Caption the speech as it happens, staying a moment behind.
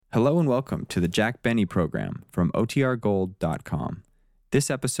Hello and welcome to the Jack Benny program from OTRGold.com. This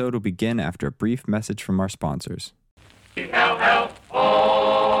episode will begin after a brief message from our sponsors. L-L-O!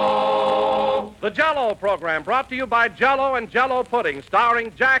 The Jell-O program brought to you by Jell-O and Jell-O Pudding,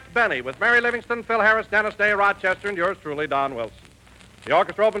 starring Jack Benny with Mary Livingston, Phil Harris, Dennis Day, Rochester, and yours truly, Don Wilson. The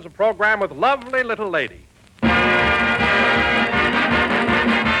orchestra opens the program with Lovely Little Lady.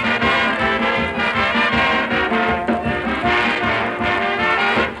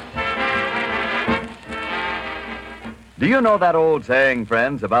 Do you know that old saying,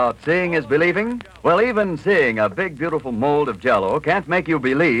 friends, about seeing is believing? Well, even seeing a big, beautiful mold of Jell-O can't make you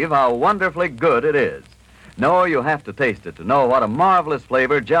believe how wonderfully good it is. No, you have to taste it to know what a marvelous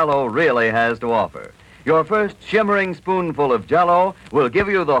flavor Jell-O really has to offer. Your first shimmering spoonful of Jell-O will give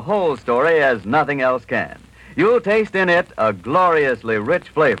you the whole story as nothing else can. You'll taste in it a gloriously rich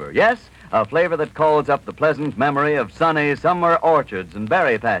flavor. Yes, a flavor that calls up the pleasant memory of sunny summer orchards and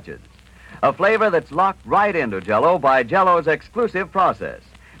berry patches. A flavor that's locked right into Jell-O by Jell-O's exclusive process.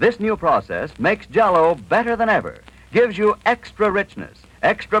 This new process makes Jell-O better than ever, gives you extra richness,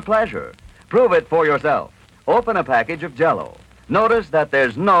 extra pleasure. Prove it for yourself. Open a package of Jell-O. Notice that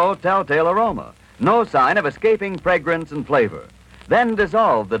there's no telltale aroma, no sign of escaping fragrance and flavor. Then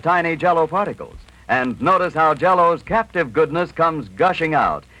dissolve the tiny Jell-O particles, and notice how Jell-O's captive goodness comes gushing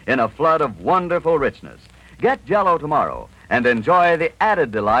out in a flood of wonderful richness. Get Jell-O tomorrow and enjoy the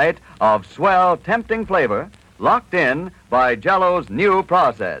added delight of swell, tempting flavor locked in by Jell-O's new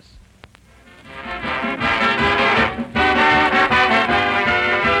process.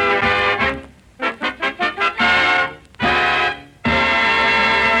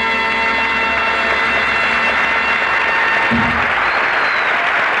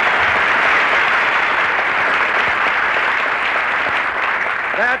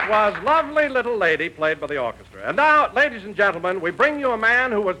 That was Lovely Little Lady, played by the orchestra. And now, ladies and gentlemen, we bring you a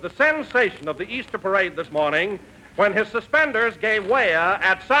man who was the sensation of the Easter parade this morning when his suspenders gave way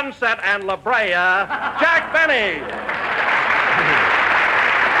at Sunset and La Brea, Jack Benny.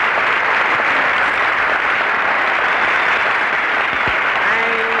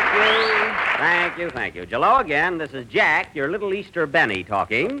 Thank you. Jello again. This is Jack, your little Easter Benny,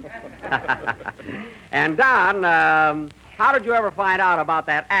 talking. And Don, how did you ever find out about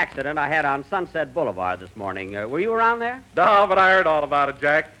that accident I had on Sunset Boulevard this morning? Were you around there? No, but I heard all about it,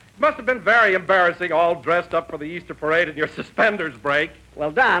 Jack. It must have been very embarrassing, all dressed up for the Easter parade and your suspenders break.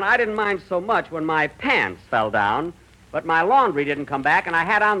 Well, Don, I didn't mind so much when my pants fell down, but my laundry didn't come back, and I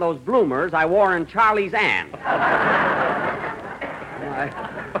had on those bloomers I wore in Charlie's Aunt.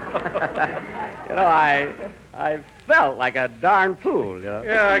 I felt like a darn fool, you know.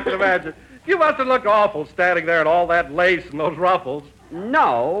 Yeah, I can imagine. You must have looked awful standing there in all that lace and those ruffles.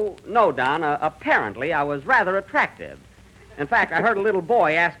 No, Don. Apparently, I was rather attractive. In fact, I heard a little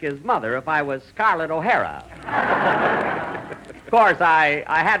boy ask his mother if I was Scarlett O'Hara. Of course, I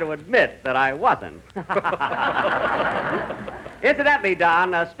had to admit that I wasn't. Incidentally,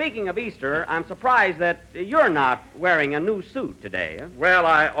 Don, speaking of Easter, I'm surprised that you're not wearing a new suit today. Huh? Well,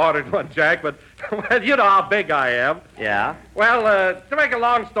 I ordered one, Jack, but you know how big I am. Yeah? Well, to make a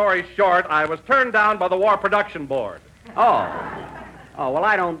long story short, I was turned down by the War Production Board. Oh, well,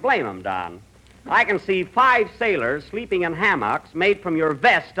 I don't blame him, Don. I can see 5 sailors sleeping in hammocks made from your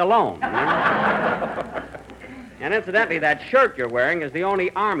vest alone. And incidentally, that shirt you're wearing is the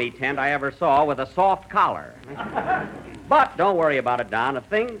only Army tent I ever saw with a soft collar. But don't worry about it, Don. If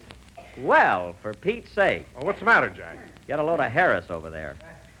things... Well, for Pete's sake. Well, what's the matter, Jack? Get a load of Harris over there.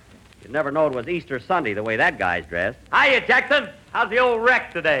 You'd never know it was Easter Sunday the way that guy's dressed. Hiya, Jackson. How's the old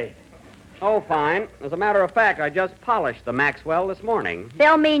wreck today? Oh, fine. As a matter of fact, I just polished the Maxwell this morning.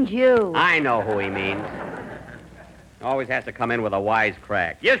 Bill means you. I know who he means. Always has to come in with a wise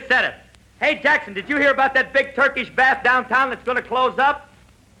crack. You said it. Hey, Jackson, did you hear about that big Turkish bath downtown that's going to close up?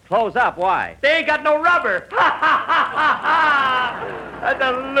 Close up? Why? They ain't got no rubber. That's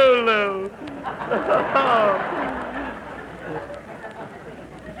a Lulu.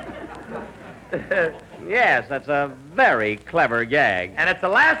 Yes, that's a very clever gag. And it's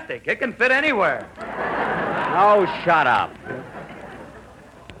elastic. It can fit anywhere. Oh, shut up.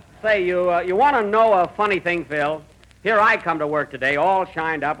 Say, you want to know a funny thing, Phil? Here I come to work today all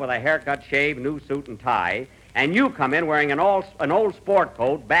shined up with a haircut, shave, new suit, and tie. And you come in wearing an old sport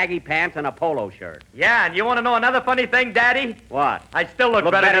coat, baggy pants, and a polo shirt. Yeah, and you want to know another funny thing, Daddy? What? I still look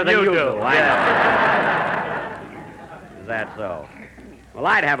better than you do. I know. Is that so? Well,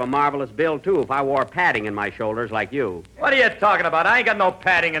 I'd have a marvelous build, too, if I wore padding in my shoulders like you. What are you talking about? I ain't got no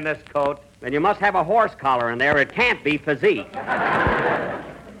padding in this coat. Then you must have a horse collar in there. It can't be physique.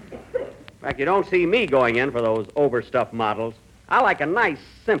 In fact, you don't see me going in for those overstuffed models. I like a nice,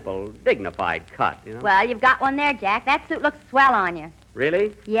 simple, dignified cut, you know? Well, you've got one there, Jack. That suit looks swell on you.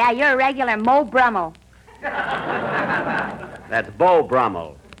 Really? Yeah, you're a regular Mo Brummel. That's Beau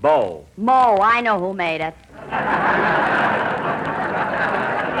Brummel. Beau. Mo, I know who made it.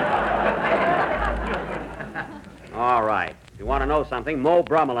 All right. If you want to know something, Mo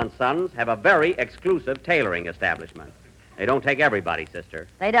Brummel and Sons have a very exclusive tailoring establishment. They don't take everybody, sister.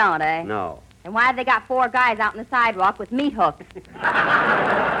 They don't, eh? No. And why have they got 4 guys out on the sidewalk with meat hooks?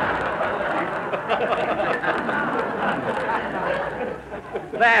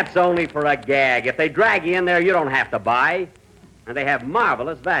 That's only for a gag. If they drag you in there, you don't have to buy. And they have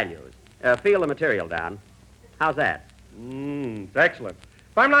marvelous values. Feel the material, Don. How's that? It's excellent.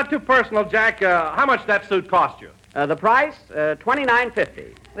 If I'm not too personal, Jack, how much that suit cost you? The price?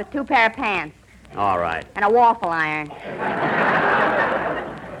 $29.50. With 2 pair of pants. All right. And a waffle iron.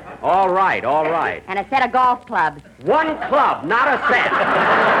 All right, all right. And a set of golf clubs. 1 club, not a set.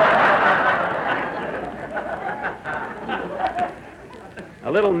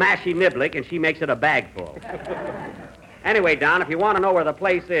 A little mashy niblick, and she makes it a bag full. Anyway, Don, if you want to know where the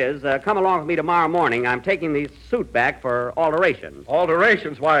place is, come along with me tomorrow morning. I'm taking the suit back for alterations.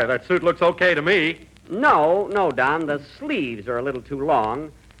 Alterations? Why, that suit looks okay to me. No, Don. The sleeves are a little too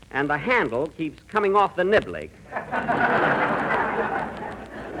long, and the handle keeps coming off the niblick.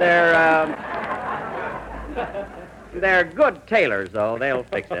 They're good tailors, though. They'll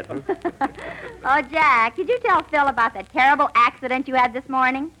fix it. Oh, Jack, did you tell Phil about the terrible accident you had this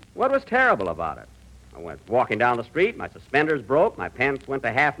morning? What was terrible about it? I went walking down the street, my suspenders broke, my pants went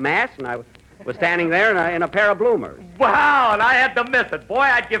to half-mast, and I was standing there in a pair of bloomers. Wow, and I had to miss it. Boy,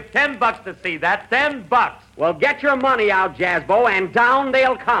 I'd give $10 to see that. $10. Well, get your money out, Jazzbo, and down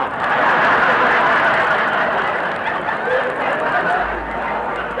they'll come.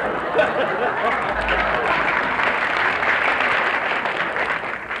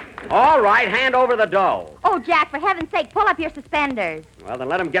 All right, hand over the dough. Oh, Jack, for heaven's sake, pull up your suspenders. Well, then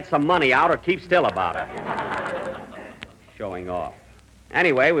let him get some money out or keep still about it. Showing off.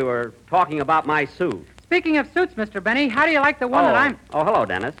 Anyway, we were talking about my suit. Speaking of suits, Mr. Benny, how do you like the one that I'm... Oh, hello,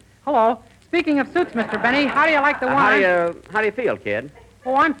 Dennis. Hello. Speaking of suits, Mr. Benny, how do you like the one How do you feel, kid?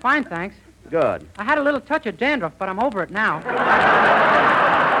 Oh, I'm fine, thanks. Good. I had a little touch of dandruff, but I'm over it now.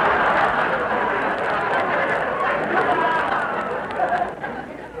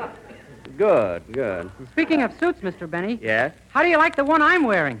 Good. Speaking of suits, Mr. Benny, Yes? how do you like the one I'm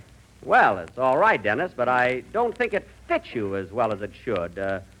wearing? Well, it's all right, Dennis, but I don't think it fits you as well as it should.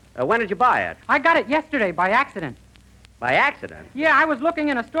 When did you buy it? I got it yesterday by accident. By accident? Yeah, I was looking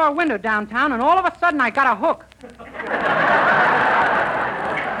in a store window downtown, and all of a sudden I got a hook.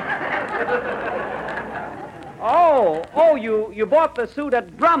 Oh, you bought the suit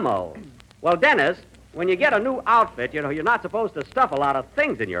at Brummel. Well, Dennis, when you get a new outfit, you know, you're not supposed to stuff a lot of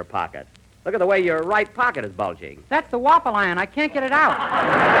things in your pocket. Look at the way your right pocket is bulging. That's the waffle iron. I can't get it out.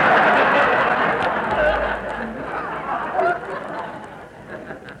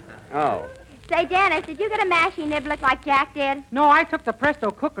 Oh. Say, Dennis, did you get a mashy niblick like Jack did? No, I took the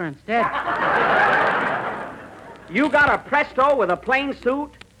Presto cooker instead. You got a Presto with a plain suit?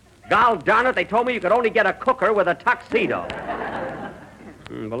 Gol darn it, they told me you could only get a cooker with a tuxedo.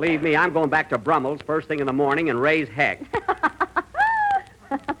 Believe me, I'm going back to Brummel's first thing in the morning and raise heck.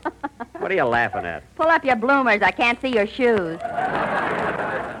 What are you laughing at? Pull up your bloomers. I can't see your shoes.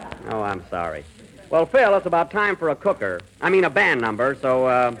 Oh, I'm sorry. Well, Phil, it's about time for a band number,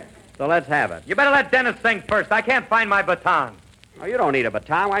 so let's have it. You better let Dennis sing first. I can't find my baton. Oh, you don't need a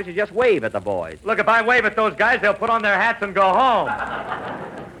baton. Why don't you just wave at the boys? Look, if I wave at those guys, they'll put on their hats and go home.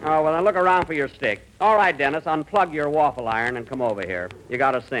 Oh, well, then look around for your stick. All right, Dennis, unplug your waffle iron and come over here. You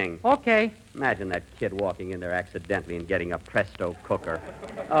got to sing. Okay. Imagine that kid walking in there accidentally and getting a Presto cooker.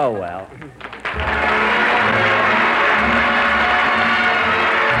 Oh, well.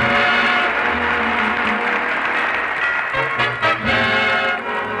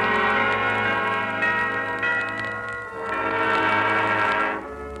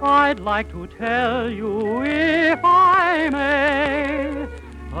 I'd like to tell you, if I may,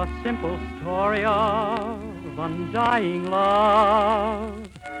 a simple story of undying love.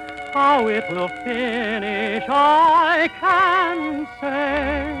 How it will finish, I can't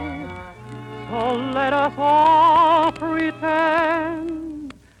say. So let us all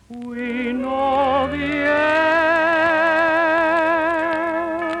pretend we know the end.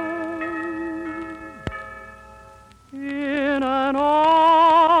 In an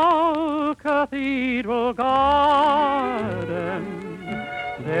old cathedral garden,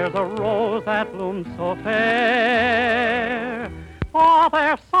 there's a rose that blooms so fair. Oh,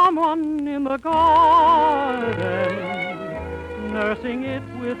 there's someone in the garden nursing it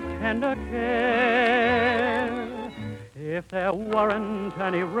with tender care. If there weren't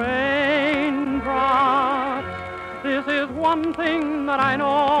any raindrops, this is one thing that I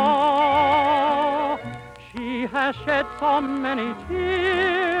know. She has shed so many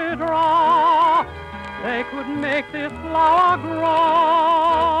teardrops, they could make this flower grow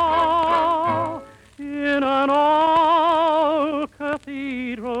in an old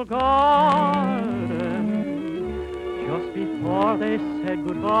cathedral garden just before they said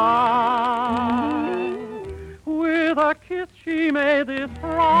goodbye. With a kiss she made this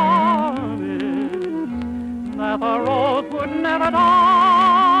promise that the rose would never die,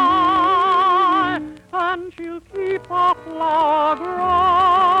 and she'll keep a flower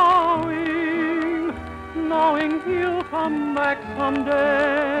growing, knowing he'll come back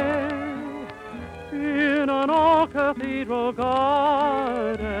someday. In an old cathedral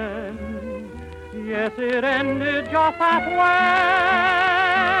garden, yes, it ended just that way.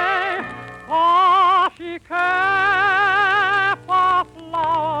 Oh, she kept a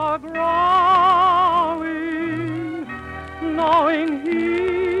flower growing, knowing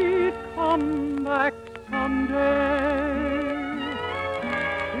he'd come back someday.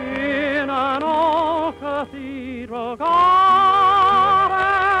 In an old cathedral garden,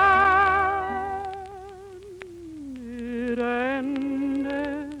 it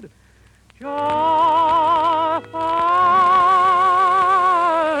ended just that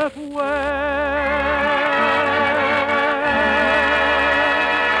way.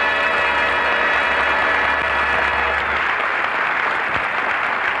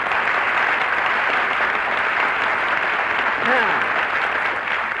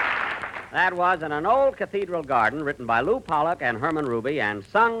 That was In an Old Cathedral Garden, written by Lou Pollock and Herman Ruby and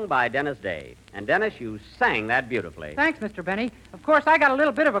sung by Dennis Day. And, Dennis, you sang that beautifully. Thanks, Mr. Benny. Of course, I got a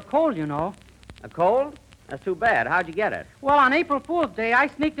little bit of a cold, you know. A cold? That's too bad. How'd you get it? Well, on April Fool's Day, I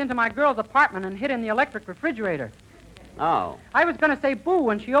sneaked into my girl's apartment and hid in the electric refrigerator. Oh. I was going to say boo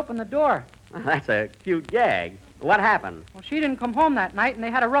when she opened the door. That's a cute gag. What happened? Well, she didn't come home that night, and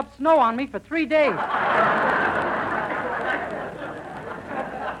they had to rub snow on me for 3 days.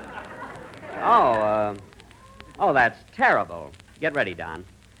 Oh, that's terrible. Get ready, Don.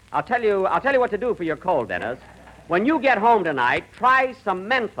 I'll tell you what to do for your cold, Dennis. When you get home tonight, try some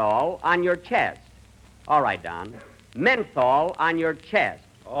menthol on your chest. All right, Don. Menthol on your chest.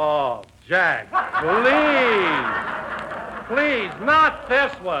 Oh, Jack, please. Please, not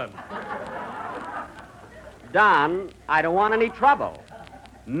this one. Don, I don't want any trouble.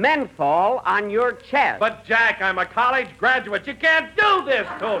 Menthol on your chest. But, Jack, I'm a college graduate. You can't do this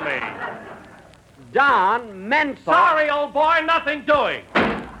to me. Don, menthol... Sorry, old boy, nothing doing.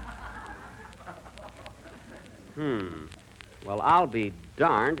 Well, I'll be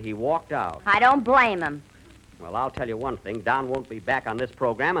darned. He walked out. I don't blame him. Well, I'll tell you one thing. Don won't be back on this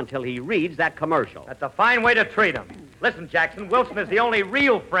program until he reads that commercial. That's a fine way to treat him. Listen, Jackson, Wilson is the only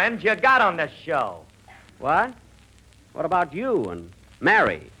real friend you got on this show. What? What about you and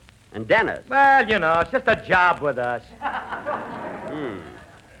Mary and Dennis? Well, you know, it's just a job with us.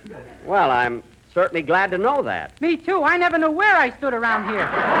 Well, I'm certainly glad to know that. Me too. I never knew where I stood around here.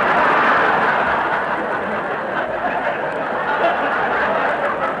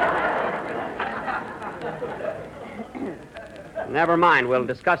 Never mind. We'll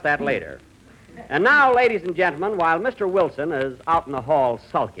discuss that later. And now, ladies and gentlemen, while Mr. Wilson is out in the hall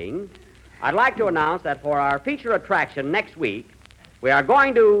sulking, I'd like to announce that for our feature attraction next week, we are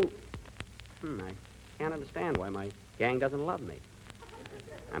going to... I can't understand why my gang doesn't love me.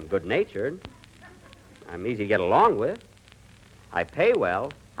 I'm good-natured. I'm easy to get along with. I pay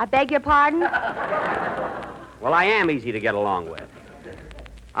well. I beg your pardon? Well, I am easy to get along with.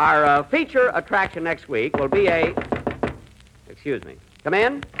 Our feature attraction next week will be a... Excuse me. Come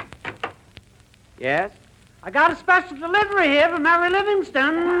in. Yes? I got a special delivery here from Mary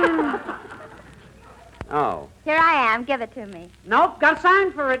Livingston. Oh. Here I am. Give it to me. Nope, got to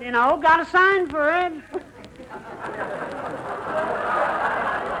sign for it, you know. Got to sign for it.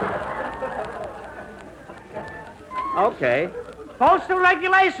 Okay. Postal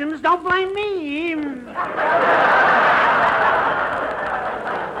regulations, don't blame me.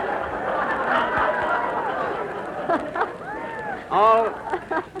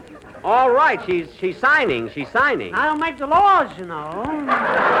 All right. She's signing. She's signing. I don't make the laws, you know.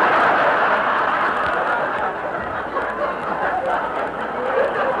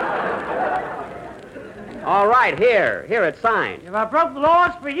 All right. Here, it's signed. If I broke the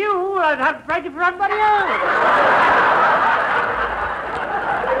laws for you, I'd have to break it for everybody else.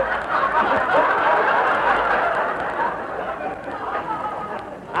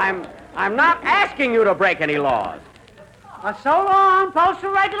 I'm not asking you to break any laws. So long,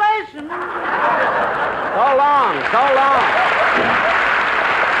 postal regulation. So long, so long.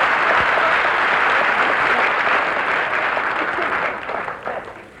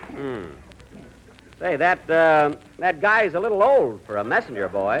 Say, that guy's a little old for a messenger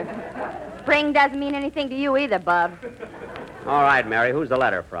boy. Spring doesn't mean anything to you either, Bub. All right, Mary, who's the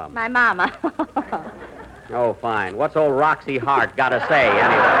letter from? My mama. Oh, fine. What's old Roxy Hart got to say,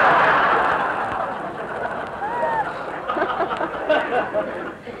 anyway?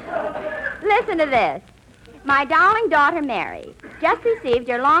 Listen to this. My darling daughter, Mary, just received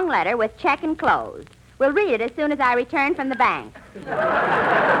your long letter with check enclosed. We'll read it as soon as I return from the bank.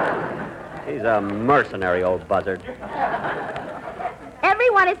 He's a mercenary old buzzard.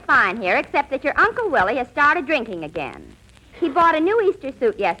 Everyone is fine here except that your Uncle Willie has started drinking again. He bought a new Easter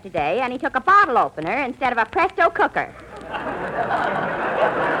suit yesterday, and he took a bottle opener instead of a Presto cooker.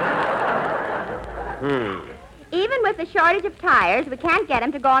 Even with the shortage of tires, we can't get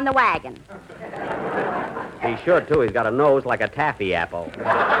him to go on the wagon. He's sure, too. He's got a nose like a taffy apple.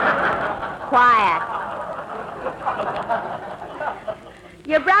 Quiet.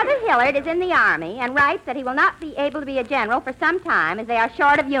 Your brother Hillard is in the Army and writes that he will not be able to be a general for some time as they are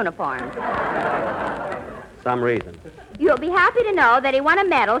short of uniforms. Some reason. You'll be happy to know that he won a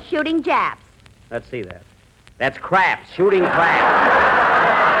medal shooting Japs. Let's see that. That's craps, shooting craps.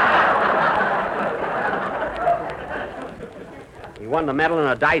 He won the medal in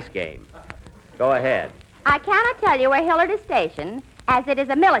a dice game. Go ahead. I cannot tell you where Hillard is stationed, as it is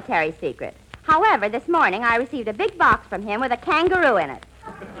a military secret. However, this morning I received a big box from him with a kangaroo in it.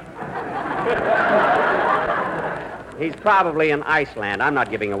 He's probably in Iceland. I'm not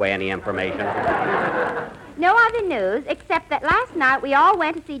giving away any information. No other news, except that last night we all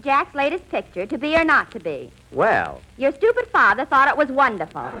went to see Jack's latest picture, To Be or Not to Be. Well. Your stupid father thought it was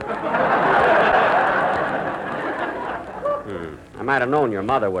wonderful. I might have known your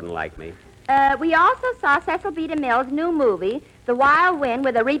mother wouldn't like me. We also saw Cecil B. DeMille's new movie, The Wild Wind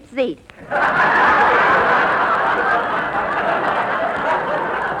with a Reap Zeet.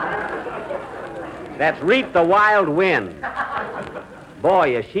 That's Reap the Wild Wind.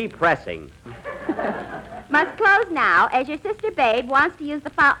 Boy, is she pressing. Must close now, as your sister Babe wants to use the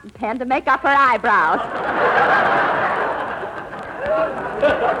fountain pen to make up her eyebrows.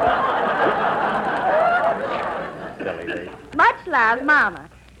 Silly thing. Much love, Mama.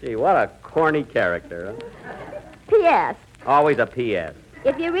 Gee, what a corny character, huh? P.S. Always a P.S.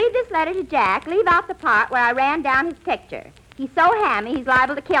 If you read this letter to Jack, leave out the part where I ran down his picture. He's so hammy, he's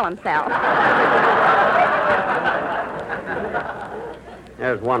liable to kill himself.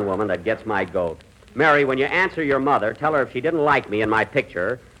 There's one woman that gets my goat. Mary, when you answer your mother, tell her if she didn't like me in my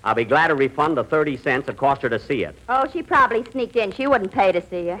picture, I'll be glad to refund the 30 cents it cost her to see it. Oh, she probably sneaked in. She wouldn't pay to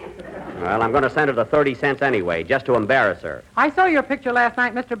see you. Well, I'm going to send her the 30 cents anyway, just to embarrass her. I saw your picture last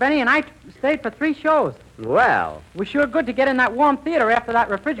night, Mr. Benny, and I stayed for 3 shows. Well. It was sure good to get in that warm theater after that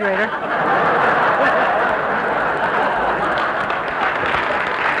refrigerator.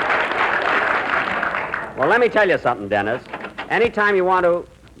 Well, let me tell you something, Dennis. Anytime you want to...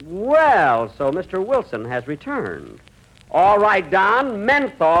 Well, so Mr. Wilson has returned. All right, Don,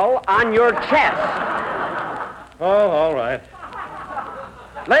 menthol on your chest. Oh, all right.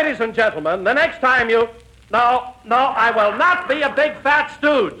 Ladies and gentlemen, the next time you... No, I will not be a big fat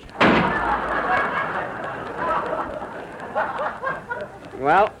stooge.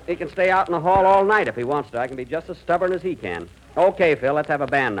 Well, he can stay out in the hall all night if he wants to. I can be just as stubborn as he can. Okay, Phil, let's have a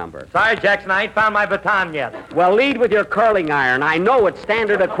band number. Sorry, Jackson, I ain't found my baton yet. Well, lead with your curling iron. I know it's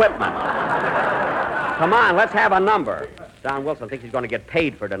standard equipment. Come on, let's have a number. Don Wilson thinks he's going to get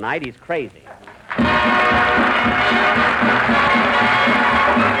paid for tonight. He's crazy.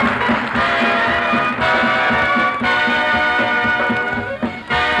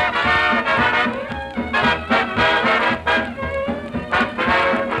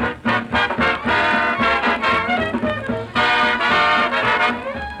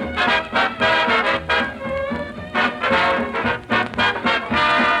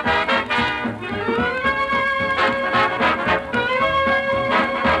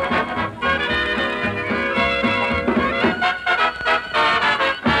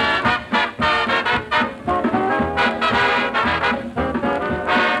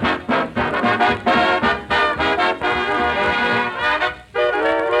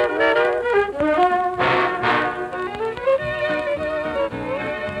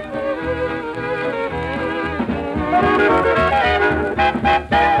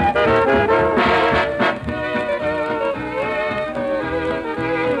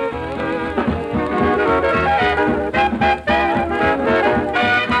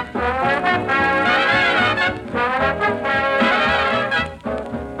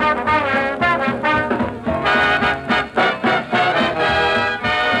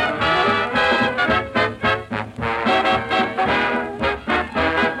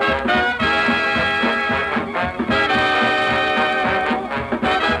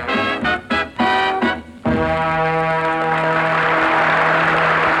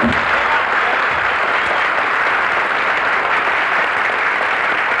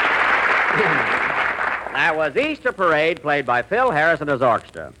 was Easter Parade, played by Phil Harris and his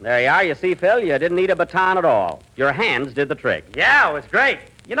orchestra. There you are. You see, Phil, you didn't need a baton at all. Your hands did the trick. Yeah, it was great.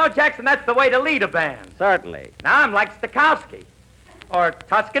 You know, Jackson, that's the way to lead a band. Certainly. Now I'm like Stokowski, or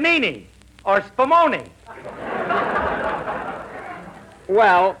Toscanini, or Spumoni.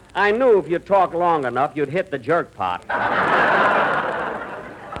 Well, I knew if you talked long enough, you'd hit the jerk pot.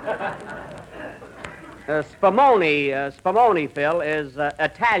 Spumoni, Phil, is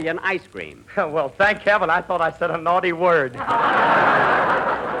Italian ice cream. Well, thank heaven, I thought I said a naughty word.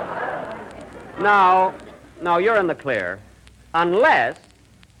 No, you're in the clear. Unless...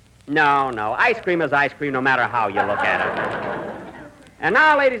 No, ice cream is ice cream no matter how you look at it. And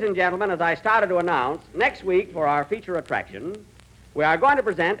now, ladies and gentlemen, as I started to announce, next week for our feature attraction, we are going to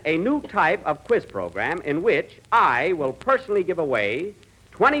present a new type of quiz program in which I will personally give away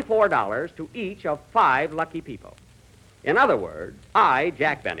 $24 to each of 5 lucky people. In other words, I,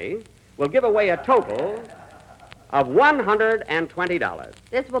 Jack Benny, will give away a total of $120.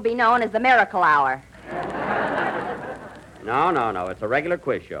 This will be known as the Miracle Hour. No, it's a regular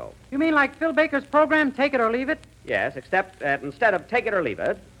quiz show. You mean like Phil Baker's program, Take It or Leave It? Yes, except that instead of Take It or Leave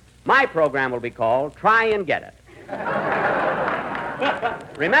It, my program will be called Try and Get It.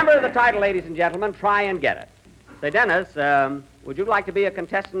 Remember the title, ladies and gentlemen, Try and Get It. Say, Dennis, would you like to be a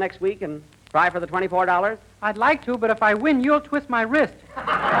contestant next week and try for the $24? I'd like to, but if I win, you'll twist my wrist.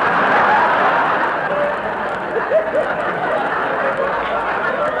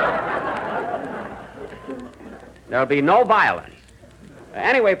 There'll be no violence.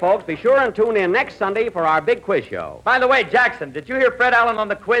 Anyway, folks, be sure and tune in next Sunday for our big quiz show. By the way, Jackson, did you hear Fred Allen on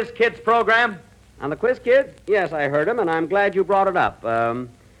the Quiz Kids program? On the Quiz Kid? Yes, I heard him, and I'm glad you brought it up. Now,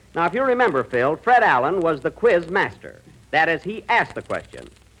 if you remember, Phil, Fred Allen was the quiz master. That is, he asked the questions.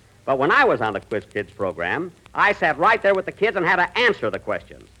 But when I was on the Quiz Kids program, I sat right there with the kids and had to answer the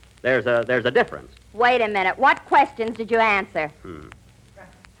questions. There's a difference. Wait a minute. What questions did you answer?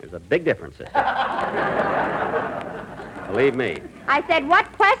 There's a big difference, sister. Believe me. I said,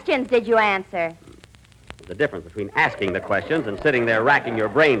 what questions did you answer? There's a difference between asking the questions and sitting there racking your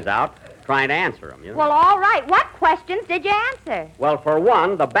brains out trying to answer them, you know? Well, all right. What questions did you answer? Well, for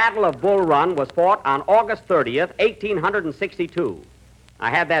one, the Battle of Bull Run was fought on August 30th, 1862. I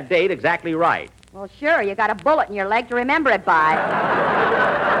had that date exactly right. Well, sure. You got a bullet in your leg to remember it by.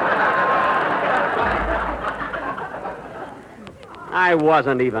 I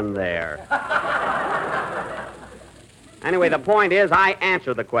wasn't even there. Anyway, the point is I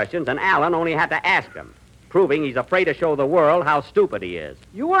answered the questions, and Alan only had to ask them, proving he's afraid to show the world how stupid he is.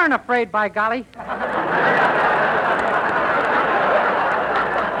 You weren't afraid, by golly.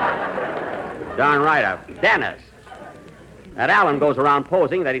 Darn right, Dennis. That Alan goes around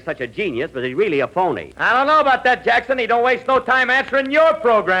posing that he's such a genius, but he's really a phony. I don't know about that, Jackson. He don't waste no time answering your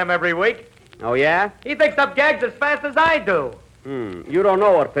program every week. Oh, yeah? He thinks up gags as fast as I do. You don't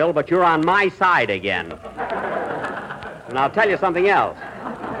know it, Phil, but you're on my side again. And I'll tell you something else.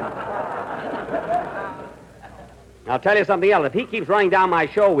 If he keeps running down my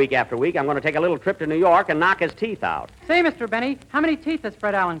show week after week, I'm going to take a little trip to New York and knock his teeth out. Say, Mr. Benny, how many teeth has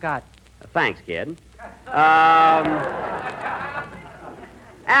Fred Allen got? Thanks, kid. Alan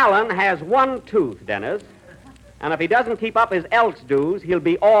has one tooth, Dennis. And if he doesn't keep up his Elks dues, he'll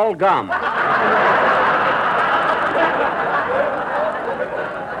be all gum.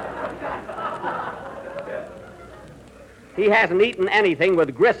 He hasn't eaten anything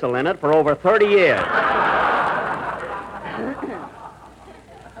with gristle in it for over 30 years.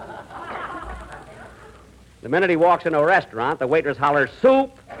 The minute he walks into a restaurant, the waitress hollers,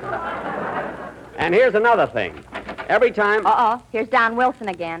 soup. And here's another thing. Every time... Uh-oh. Here's Don Wilson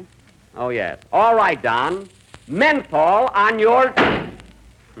again. Oh, yes. All right, Don. Menthol on your...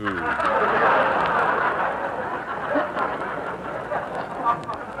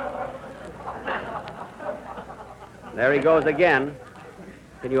 There he goes again.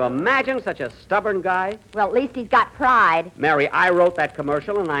 Can you imagine such a stubborn guy? Well, at least he's got pride. Mary, I wrote that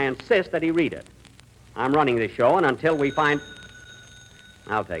commercial, and I insist that he read it. I'm running this show, and until we find...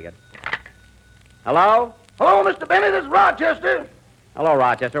 I'll take it. Hello? Hello, Mr. Benny. This is Rochester. Hello,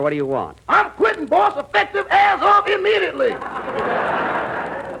 Rochester. What do you want? I'm quitting, boss, effective as of immediately.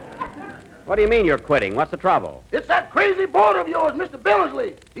 What do you mean you're quitting? What's the trouble? It's that crazy boarder of yours, Mr.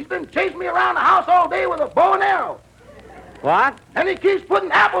 Billingsley. He's been chasing me around the house all day with a bow and arrow. What? And he keeps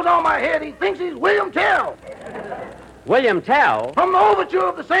putting apples on my head. He thinks he's William Tell. William Tell? From the overture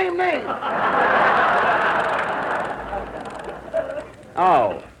of the same name.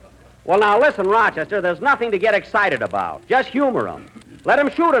 Oh. Well, now, listen, Rochester, there's nothing to get excited about. Just humor him. Let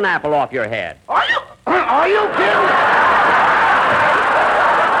him shoot an apple off your head. Are you kidding?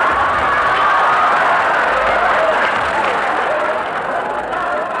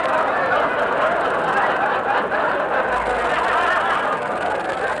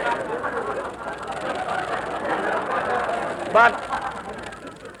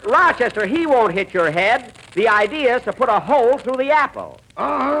 Rochester, he won't hit your head. The idea is to put a hole through the apple.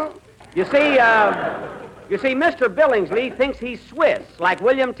 Uh-huh. You see, Mr. Billingsley thinks he's Swiss, like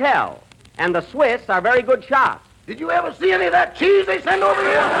William Tell. And the Swiss are very good shots. Did you ever see any of that cheese they send over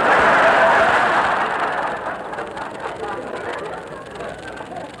here?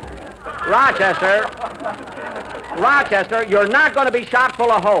 Rochester, you're not going to be shot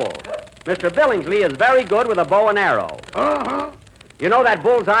full of holes. Mr. Billingsley is very good with a bow and arrow. Uh-huh. You know that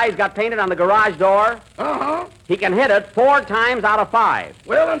bullseye he's got painted on the garage door? Uh-huh. He can hit it 4 times out of 5.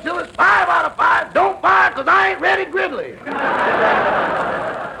 Well, until it's 5 out of 5, don't fire, because I ain't ready Gridley.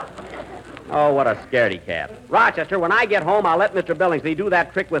 Oh, what a scaredy cat. Rochester, when I get home, I'll let Mr. Billingsley do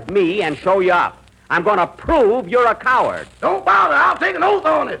that trick with me and show you up. I'm going to prove you're a coward. Don't bother. I'll take an oath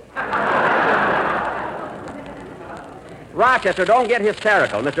on it. Rochester, don't get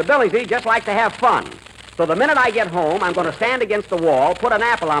hysterical. Mr. Billingsley just likes to have fun. So the minute I get home, I'm going to stand against the wall, put an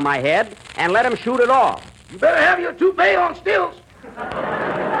apple on my head, and let him shoot it off. You better have your toupee on stilts.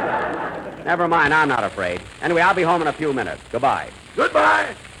 Never mind, I'm not afraid. Anyway, I'll be home in a few minutes. Goodbye.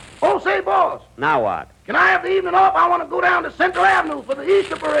 Goodbye. Oh, say, boss, Now what? can I have the evening off? I want to go down to Central Avenue for the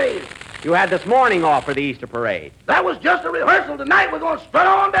Easter parade. You had this morning off for the Easter parade. That was just a rehearsal. Tonight we're going to strut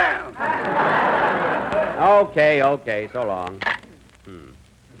on down. Okay, so long.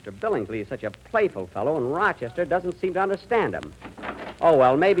 Mr. Billingsley is such a playful fellow, and Rochester doesn't seem to understand him. Oh,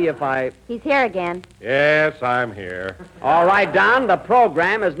 well, maybe if I... He's here again. Yes, I'm here. All right, Don, the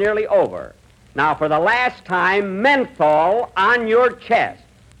program is nearly over. Now, for the last time, menthol on your chest.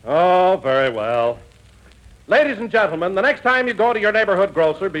 Oh, very well. Ladies and gentlemen, the next time you go to your neighborhood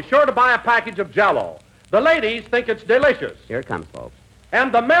grocer, be sure to buy a package of Jell-O. The ladies think it's delicious. Here it comes, folks.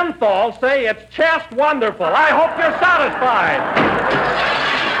 And the menthol say it's chest wonderful. I hope you're satisfied.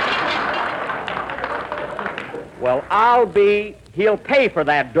 Well, he'll pay for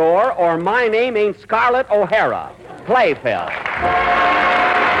that door, or my name ain't Scarlett O'Hara. Play, Phil.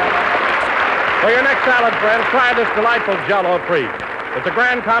 For your next salad, friends, try this delightful Jell-O treat. It's a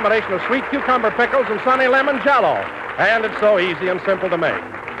grand combination of sweet cucumber pickles and sunny lemon Jell-O. And it's so easy and simple to make.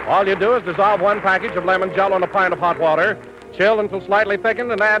 All you do is dissolve 1 package of lemon Jell-O in a pint of hot water, chill until slightly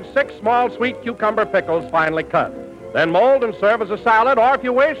thickened, and add 6 small sweet cucumber pickles finely cut. Then mold and serve as a salad, or if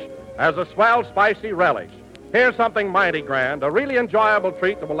you wish, as a swell spicy relish. Here's something mighty grand, a really enjoyable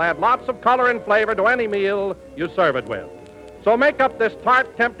treat that will add lots of color and flavor to any meal you serve it with. So make up this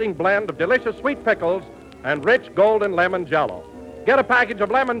tart, tempting blend of delicious sweet pickles and rich golden lemon Jell-O. Get a package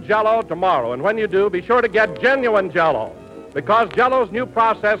of lemon Jell-O tomorrow, and when you do, be sure to get genuine Jell-O, because Jell-O's new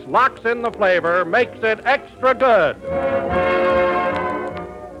process locks in the flavor, makes it extra good.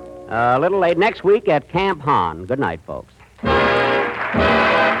 A little late next week at Camp Han. Good night, folks.